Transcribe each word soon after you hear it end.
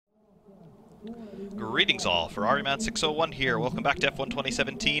Greetings all, FerrariMan601 here. Welcome back to F1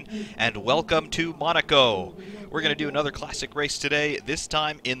 2017, and welcome to Monaco. We're going to do another classic race today, this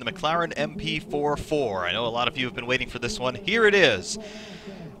time in the McLaren MP4. I know a lot of you have been waiting for this one. Here it is.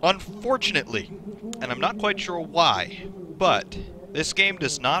 Unfortunately, and I'm not quite sure why, but this game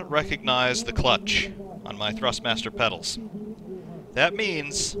does not recognize the clutch on my Thrustmaster pedals. That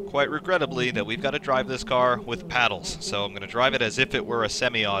means, quite regrettably, that we've got to drive this car with paddles, so I'm going to drive it as if it were a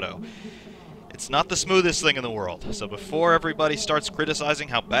semi-auto. It's not the smoothest thing in the world, so before everybody starts criticizing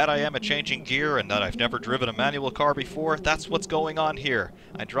how bad I am at changing gear and that I've never driven a manual car before, that's what's going on here.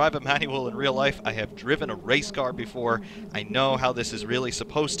 I drive a manual in real life, I have driven a race car before, I know how this is really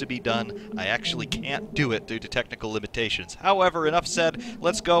supposed to be done, I actually can't do it due to technical limitations. However, enough said,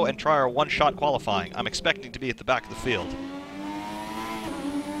 let's go and try our one-shot qualifying. I'm expecting to be at the back of the field.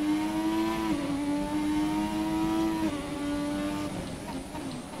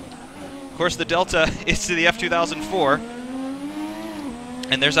 Of course, the Delta is to the F2004,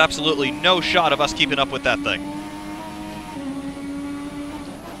 and there's absolutely no shot of us keeping up with that thing.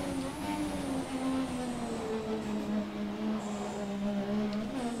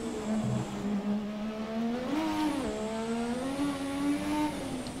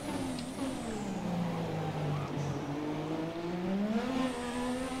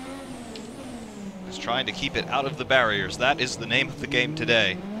 Just trying to keep it out of the barriers. That is the name of the game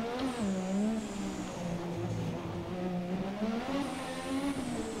today.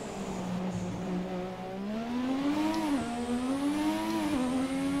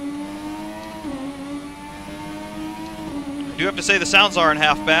 I do have to say the sounds aren't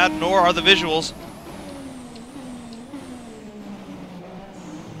half bad, nor are the visuals.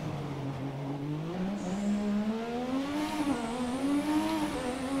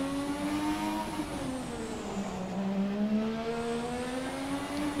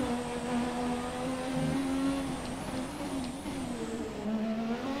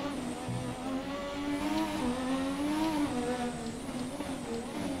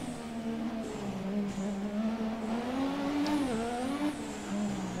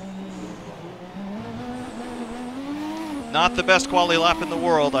 Not the best quality lap in the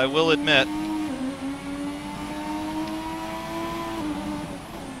world, I will admit.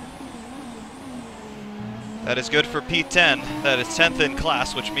 That is good for P10. That is 10th in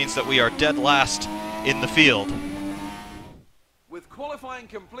class, which means that we are dead last in the field. With qualifying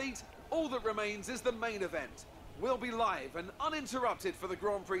complete, all that remains is the main event. We'll be live and uninterrupted for the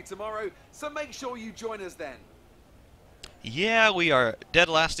Grand Prix tomorrow, so make sure you join us then. Yeah, we are dead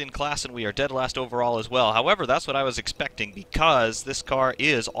last in class and we are dead last overall as well. However, that's what I was expecting because this car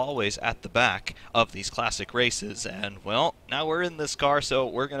is always at the back of these classic races. And, well, now we're in this car, so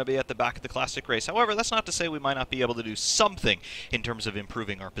we're going to be at the back of the classic race. However, that's not to say we might not be able to do something in terms of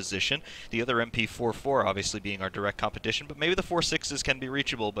improving our position. The other MP44 obviously being our direct competition, but maybe the 4.6s can be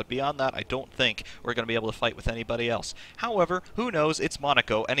reachable. But beyond that, I don't think we're going to be able to fight with anybody else. However, who knows? It's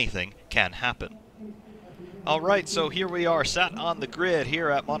Monaco. Anything can happen. Alright, so here we are, sat on the grid here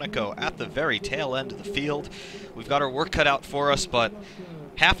at Monaco, at the very tail end of the field. We've got our work cut out for us, but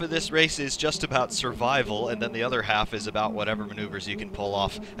half of this race is just about survival, and then the other half is about whatever maneuvers you can pull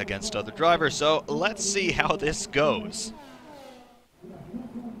off against other drivers. So let's see how this goes.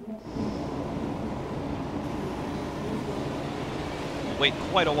 We'll wait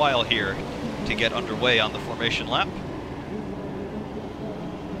quite a while here to get underway on the formation lap.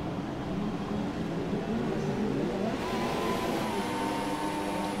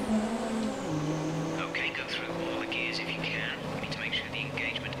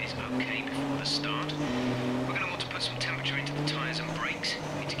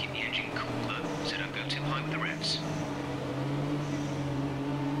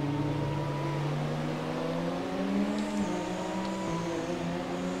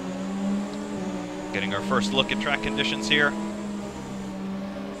 Getting our first look at track conditions here.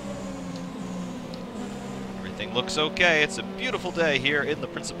 Everything looks okay. It's a beautiful day here in the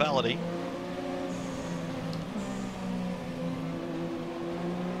Principality.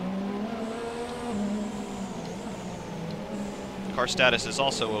 Car status is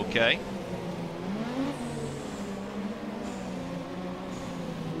also okay.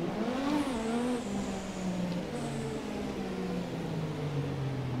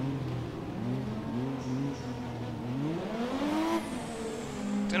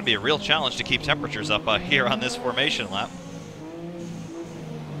 It's going to be a real challenge to keep temperatures up here on this formation lap.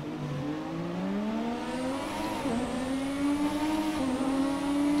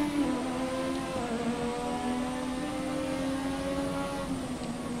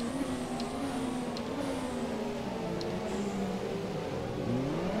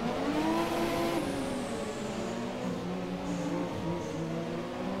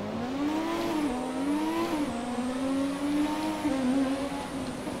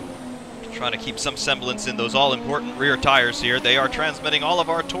 Trying to keep some semblance in those all-important rear tires here. They are transmitting all of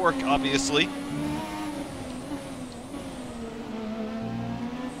our torque, obviously.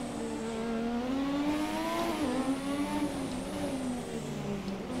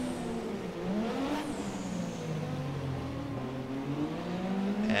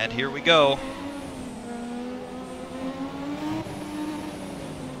 And here we go.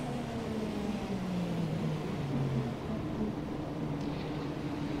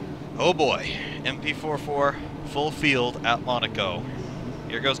 Oh boy, MP4 full field at Monaco.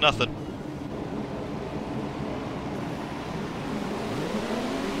 Here goes nothing.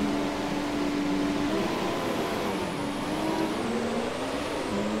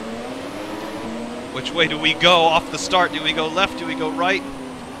 Which way do we go off the start? Do we go left? Do we go right?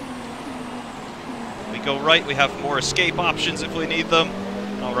 We go right. We have more escape options if we need them.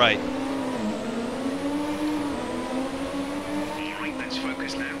 All right. All right, let's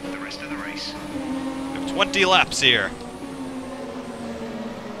focus now for the rest of the race. We have 20 laps here.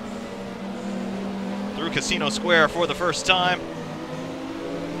 Through Casino Square for the first time.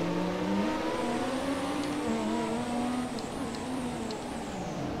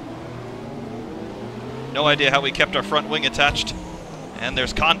 No idea how we kept our front wing attached. And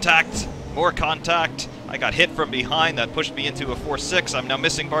there's contact, more contact. I got hit from behind, that pushed me into a 4.6. I'm now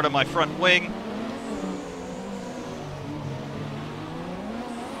missing part of my front wing.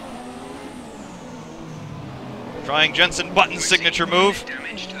 Trying Jensen Button's signature move.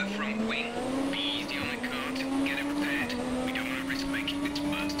 Damage to the front wing. Be easy on the car to get it repaired. We don't want to risk making it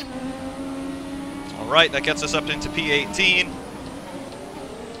burst. All right, that gets us up into P18.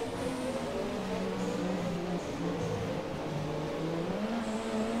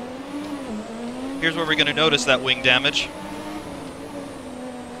 Here's where we're going to notice that wing damage.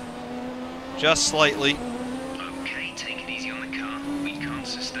 Just slightly. Okay, take it easy on the car. We can't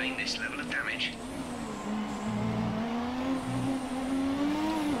sustain this level of damage.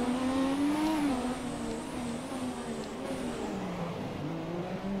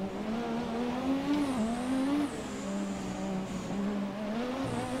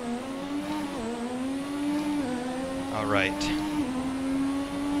 All right.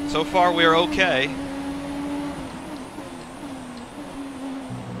 So far, we're okay.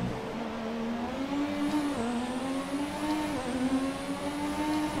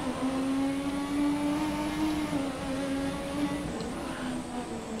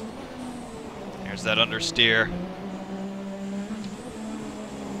 There's that understeer.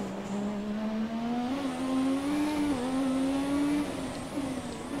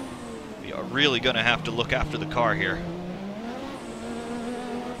 We are really going to have to look after the car here.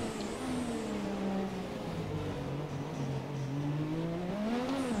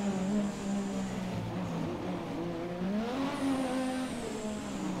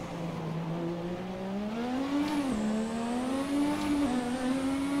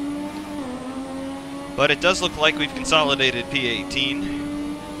 But it does look like we've consolidated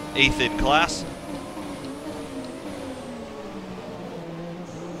P18, 8th in class.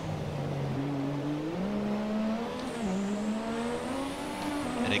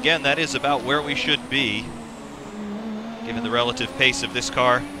 And again, that is about where we should be, given the relative pace of this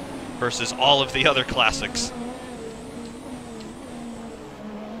car versus all of the other classics.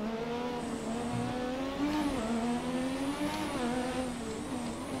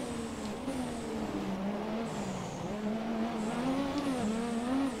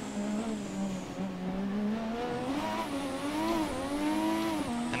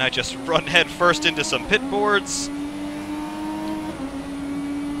 I just run head first into some pit boards.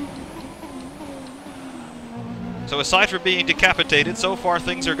 So aside from being decapitated, so far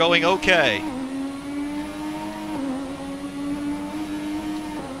things are going okay.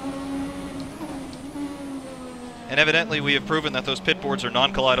 And evidently we have proven that those pit boards are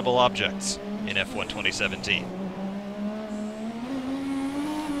non-collidable objects in F1 2017.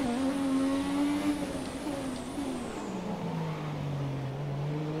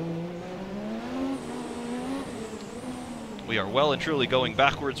 We are well and truly going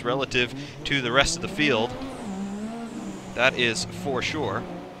backwards relative to the rest of the field. That is for sure.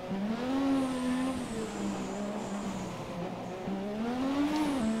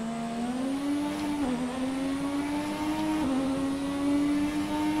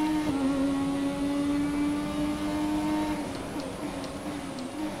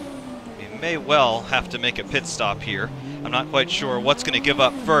 We may well have to make a pit stop here. I'm not quite sure what's going to give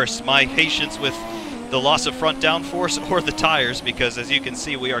up first. My patience with the loss of front downforce or the tires, because as you can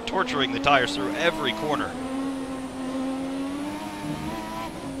see, we are torturing the tires through every corner.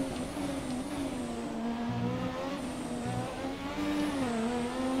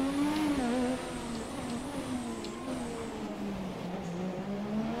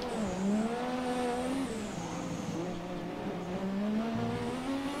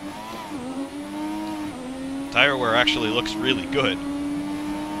 Tire wear actually looks really good.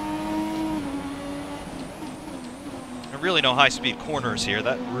 There are really no high-speed corners here.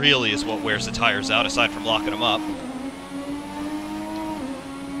 That really is what wears the tires out, aside from locking them up.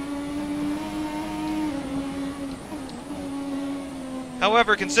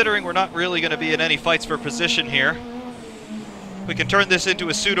 However, considering we're not really going to be in any fights for position here, we can turn this into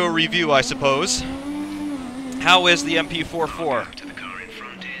a pseudo-review, I suppose. How is the MP4-4? To the car in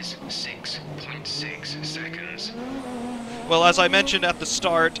front is 6.6 seconds. Well, as I mentioned at the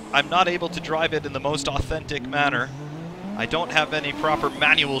start, I'm not able to drive it in the most authentic manner. I don't have any proper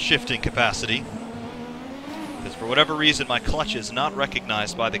manual shifting capacity, because for whatever reason my clutch is not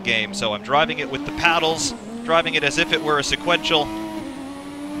recognized by the game, so I'm driving it with the paddles, driving it as if it were a sequential.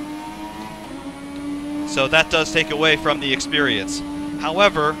 So that does take away from the experience.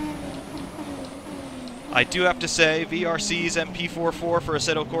 However, I do have to say VRC's MP4-4 for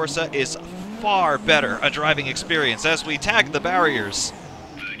Assetto Corsa is far better a driving experience as we tag the barriers.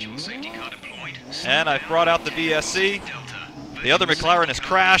 Virtual safety car deployed. And I've brought out the VSC. The other McLaren has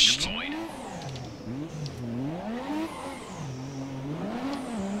crashed.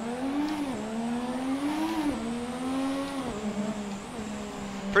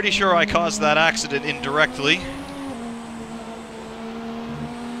 Pretty sure I caused that accident indirectly.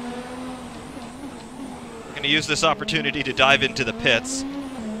 I'm going to use this opportunity to dive into the pits.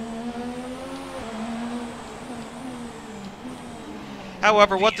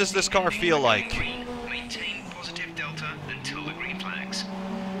 However, what does this car feel like? Maintain positive delta until the green flags.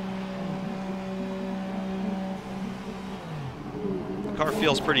 The car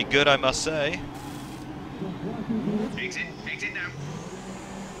feels pretty good, I must say. Exit now.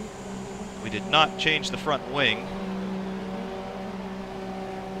 We did not change the front wing.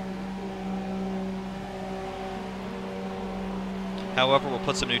 However, we'll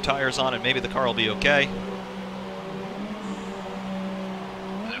put some new tires on and maybe the car will be okay.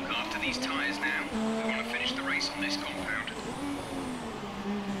 Look after these tyres now. We want to finish the race on this compound.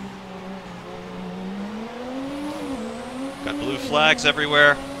 Got blue flags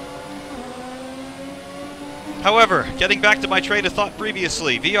everywhere. However, getting back to my train of thought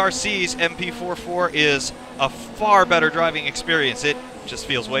previously, VRC's MP4-4 is a far better driving experience. It just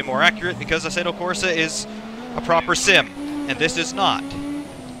feels way more accurate because Assetto Corsa is a proper sim, and this is not.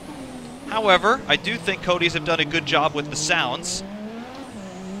 However, I do think Cody's have done a good job with the sounds.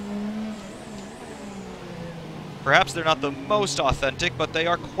 Perhaps they're not the most authentic, but they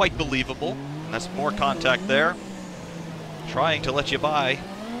are quite believable. And that's more contact there. Trying to let you by.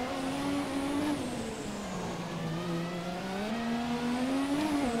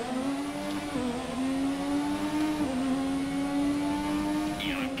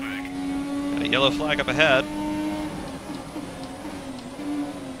 Got a yellow flag up ahead.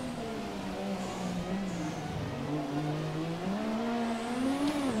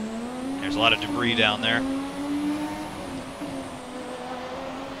 There's a lot of debris down there.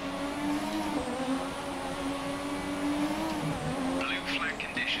 Blue flag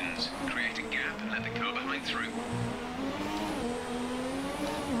conditions. Create a gap and let the car behind through.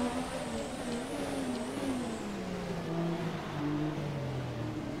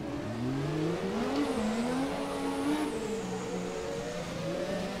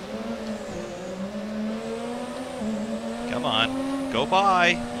 Come on, go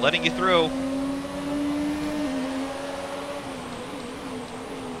by, I'm letting you through.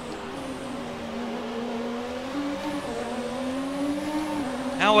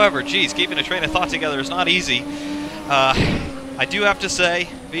 However, geez, keeping a train of thought together is not easy. I do have to say,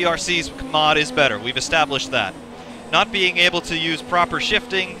 VRC's mod is better. We've established that. Not being able to use proper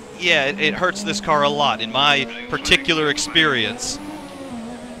shifting, yeah, it hurts this car a lot in my particular experience.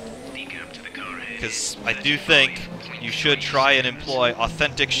 Because I do think you should try and employ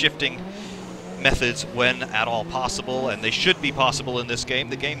authentic shifting methods when at all possible, and they should be possible in this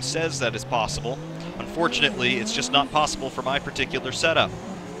game. The game says that it's possible. Unfortunately, it's just not possible for my particular setup.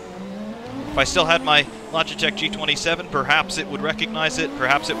 If I still had my Logitech G27, perhaps it would recognize it,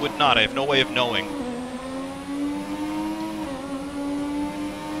 perhaps it would not. I have no way of knowing.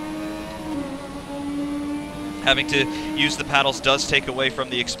 Having to use the paddles does take away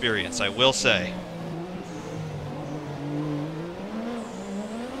from the experience, I will say.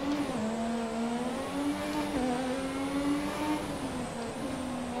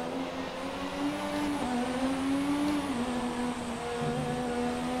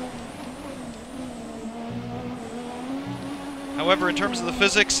 However, in terms of the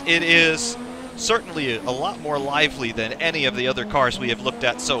physics, it is certainly a lot more lively than any of the other cars we have looked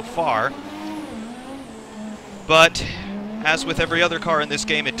at so far. But as with every other car in this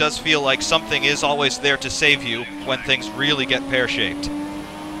game, it does feel like something is always there to save you when things really get pear-shaped.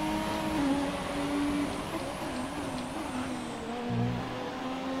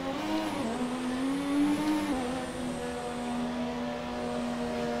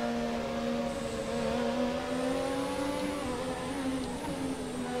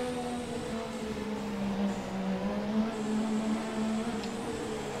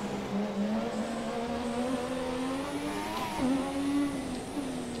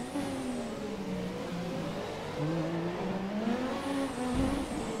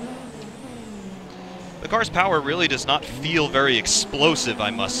 The car's power really does not feel very explosive, I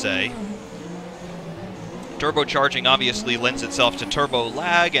must say. Turbocharging obviously lends itself to turbo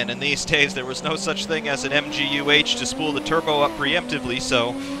lag, and in these days there was no such thing as an MGUH to spool the turbo up preemptively,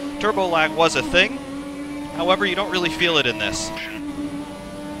 so turbo lag was a thing. However, you don't really feel it in this.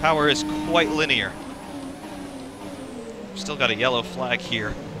 Power is quite linear. Still got a yellow flag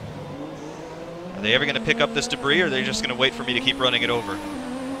here. Are they ever going to pick up this debris, or are they just going to wait for me to keep running it over?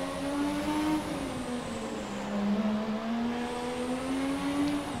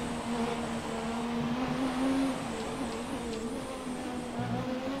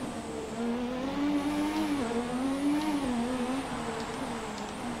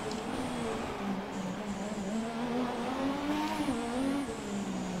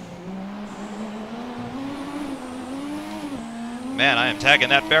 Man, I am tagging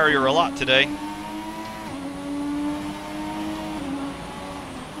that barrier a lot today.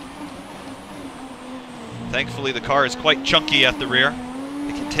 Thankfully, the car is quite chunky at the rear.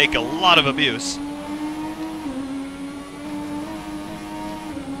 It can take a lot of abuse.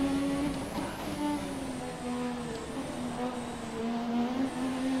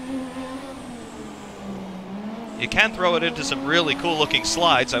 You can throw it into some really cool-looking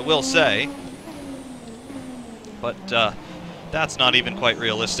slides, I will say. But that's not even quite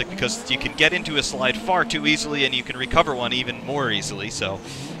realistic, because you can get into a slide far too easily and you can recover one even more easily, so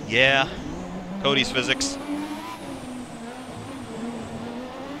yeah, Cody's physics.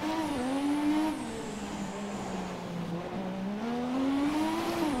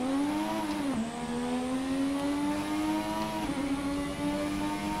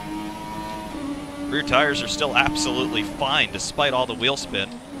 Rear tires are still absolutely fine despite all the wheel spin.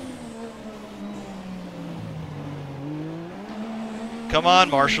 Come on,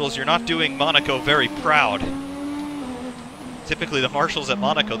 Marshals, you're not doing Monaco very proud. Typically the Marshals at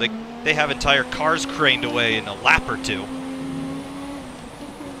Monaco, they have entire cars craned away in a lap or two.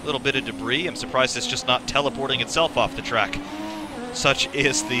 A little bit of debris, I'm surprised it's just not teleporting itself off the track. Such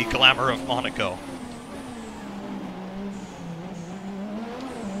is the glamour of Monaco.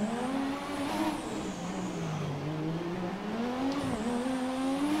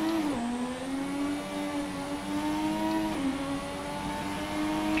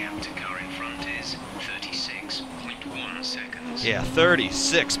 Yeah,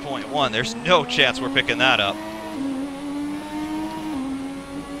 36.1. There's no chance we're picking that up.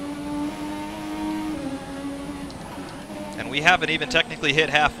 And we haven't even technically hit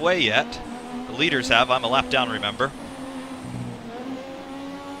halfway yet. The leaders have. I'm a lap down, remember.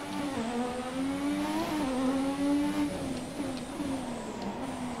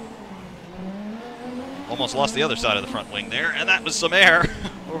 Almost lost the other side of the front wing there, and that was some air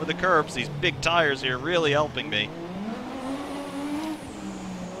over the curbs. These big tires here really helping me.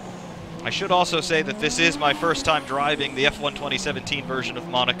 I should also say that this is my first time driving the F1 2017 version of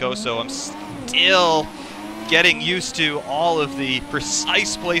Monaco, so I'm still getting used to all of the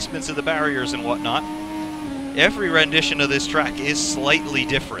precise placements of the barriers and whatnot. Every rendition of this track is slightly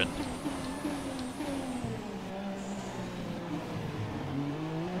different.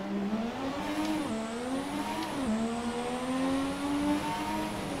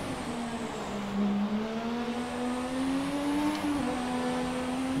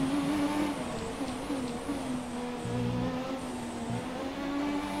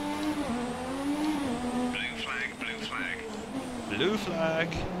 Blue flag.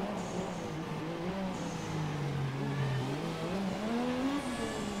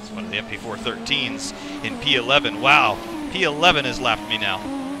 It's one of the MP4 13s in P11. Wow, P11 has lapped me now.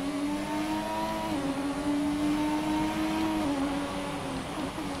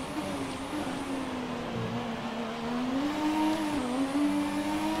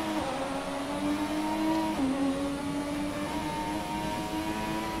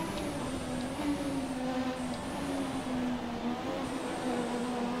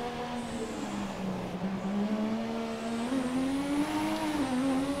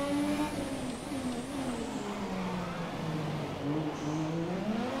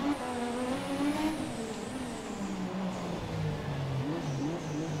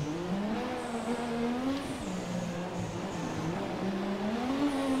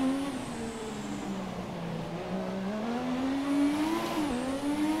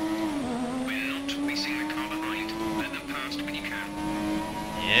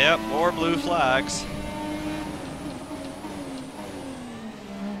 Yep, more blue flags.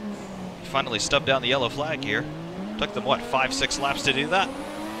 Finally stubbed down the yellow flag here. Took them, what, 5-6 laps to do that?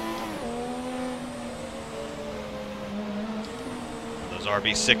 Those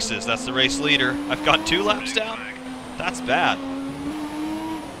RB6s, that's the race leader. I've got 2 laps down? That's bad.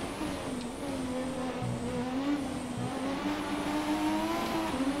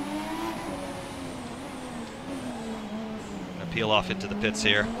 Gonna peel off into the pits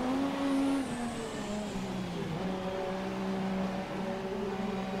here.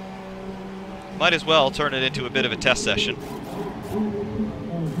 Might as well turn it into a bit of a test session.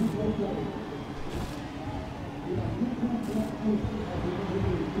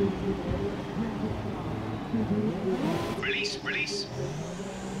 Release.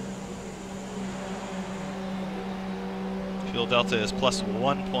 Fuel delta is plus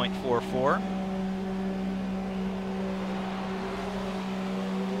 1.44.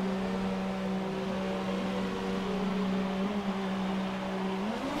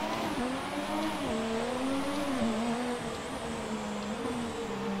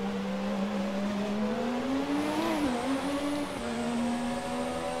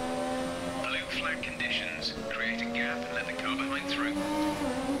 Conditions. Create a gap and let the car behind through.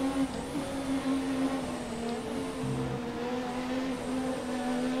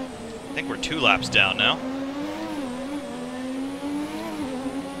 I think we're 2 laps down now.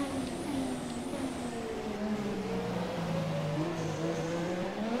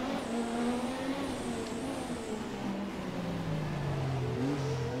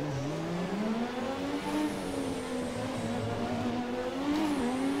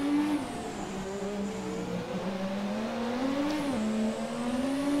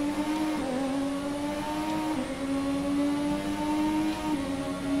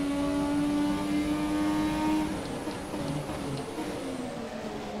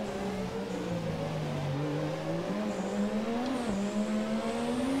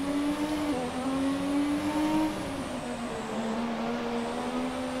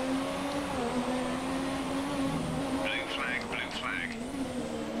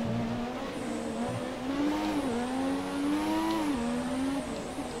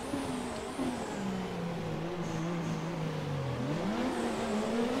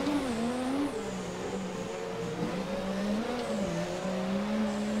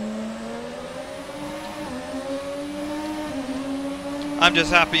 I'm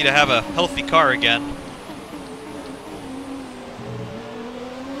just happy to have a healthy car again.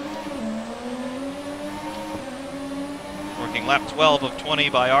 Working lap 12 of 20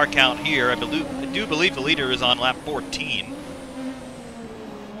 by our count here. I do believe the leader is on lap 14.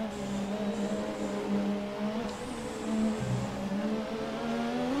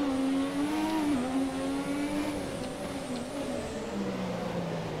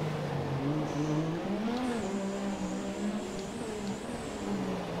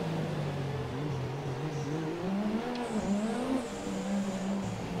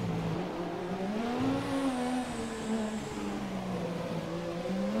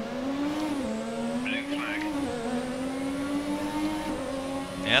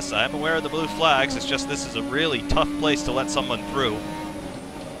 Yes, I am aware of the blue flags. It's just this is a really tough place to let someone through.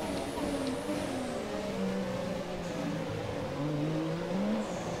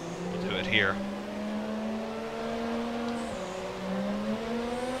 We'll do it here.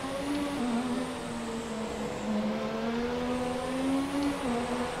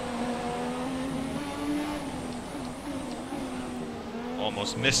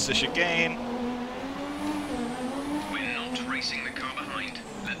 Almost missed the chicane. We're not racing the car behind.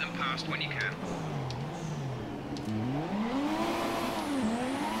 Let them past when you can.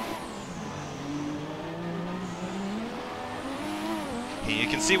 You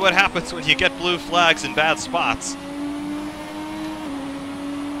can see what happens when you get blue flags in bad spots.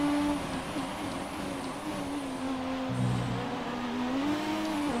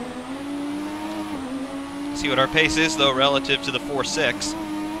 See what our pace is, though, relative to the 4.6.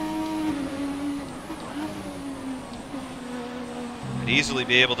 Could easily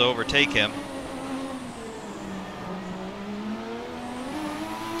be able to overtake him.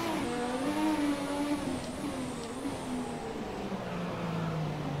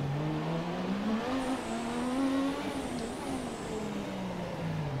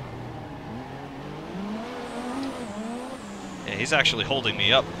 Yeah, he's actually holding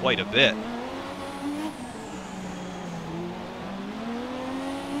me up quite a bit.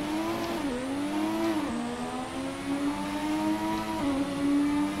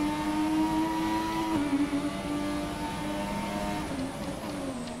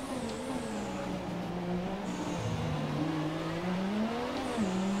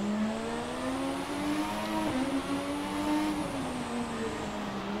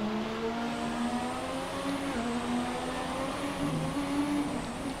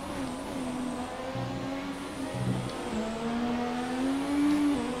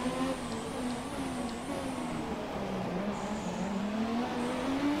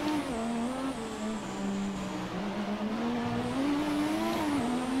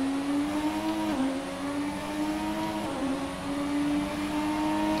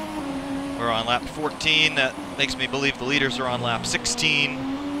 We're on lap 14. That makes me believe the leaders are on lap 16.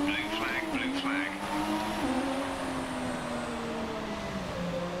 Blue flag, blue flag.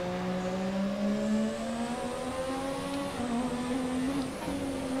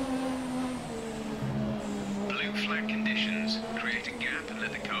 Blue flag conditions. Create a gap and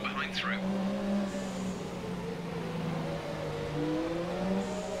let the car behind through.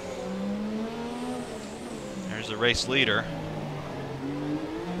 There's the race leader.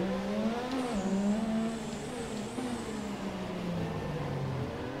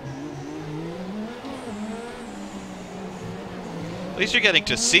 At least you're getting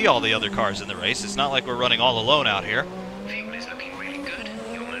to see all the other cars in the race. It's not like we're running all alone out here. Fuel is looking really good.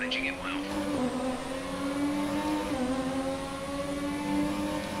 You're managing it well.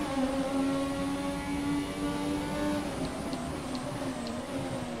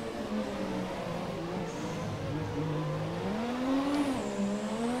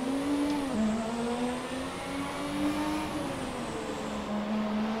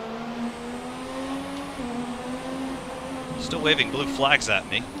 Still waving blue flags at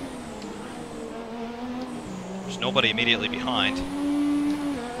me. There's nobody immediately behind.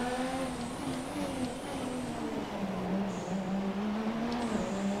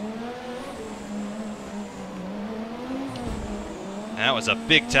 That was a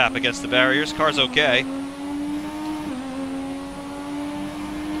big tap against the barriers. Car's okay.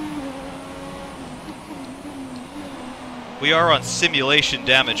 We are on simulation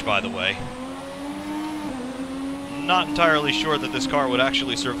damage, by the way. Not entirely sure that this car would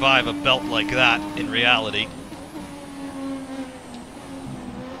actually survive a belt like that in reality.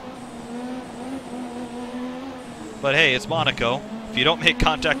 But hey, it's Monaco. If you don't make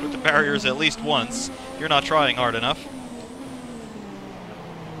contact with the barriers at least once, you're not trying hard enough.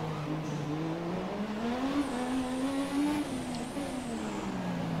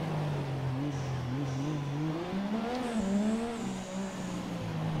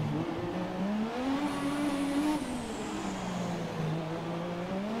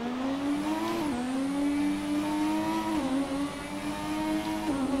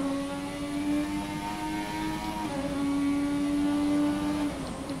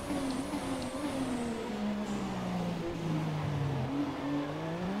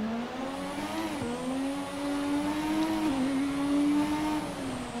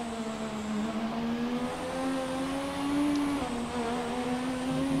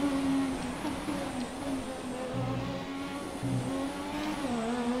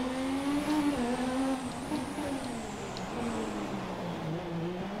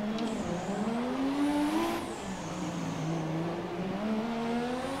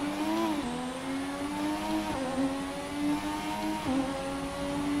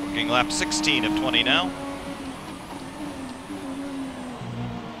 Lap 16 of 20 now.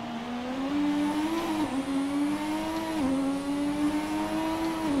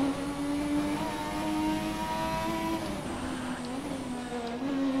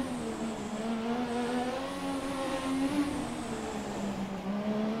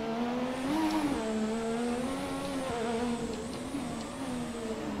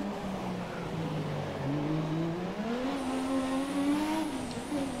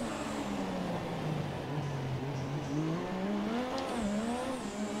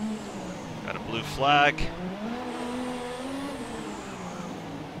 Blue flag. Blue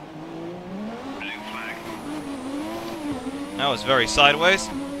flag. That was very sideways.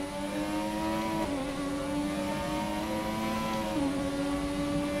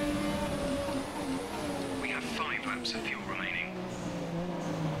 We have 5 laps of fuel remaining.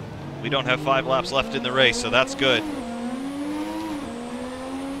 We don't have 5 laps left in the race, so that's good.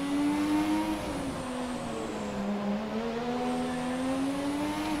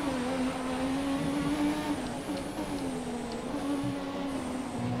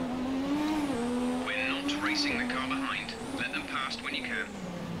 Racing the car behind. Let them past when you can.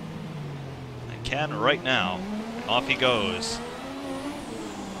 I can right now. Off he goes.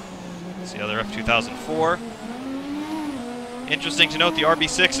 It's the other F2004. Interesting to note the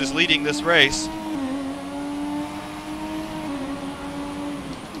RB6 is leading this race.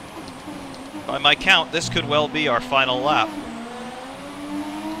 By my count, this could well be our final lap.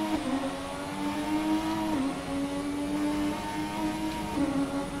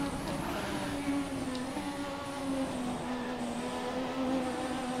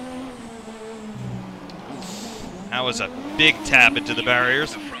 That was a big tap into the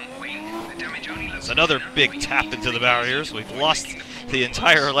barriers. That's another big tap into the barriers. We've lost the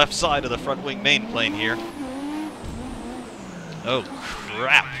entire left side of the front wing main plane here. Oh,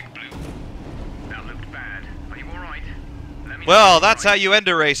 crap. Well, that's how you end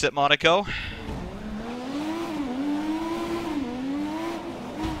a race at Monaco.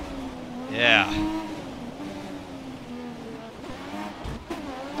 Yeah.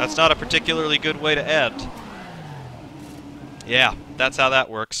 That's not a particularly good way to end. Yeah, that's how that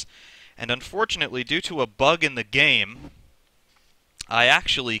works. And unfortunately, due to a bug in the game, I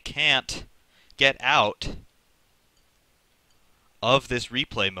actually can't get out of this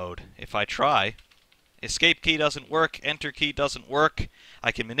replay mode if I try. Escape key doesn't work, enter key doesn't work.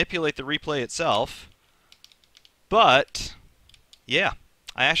 I can manipulate the replay itself, but yeah,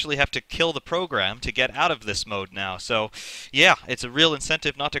 I actually have to kill the program to get out of this mode now. So yeah, it's a real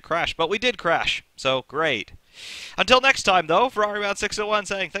incentive not to crash, but we did crash, so great. Until next time though, Ferrari Man 601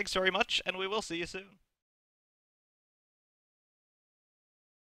 saying thanks very much, and we will see you soon.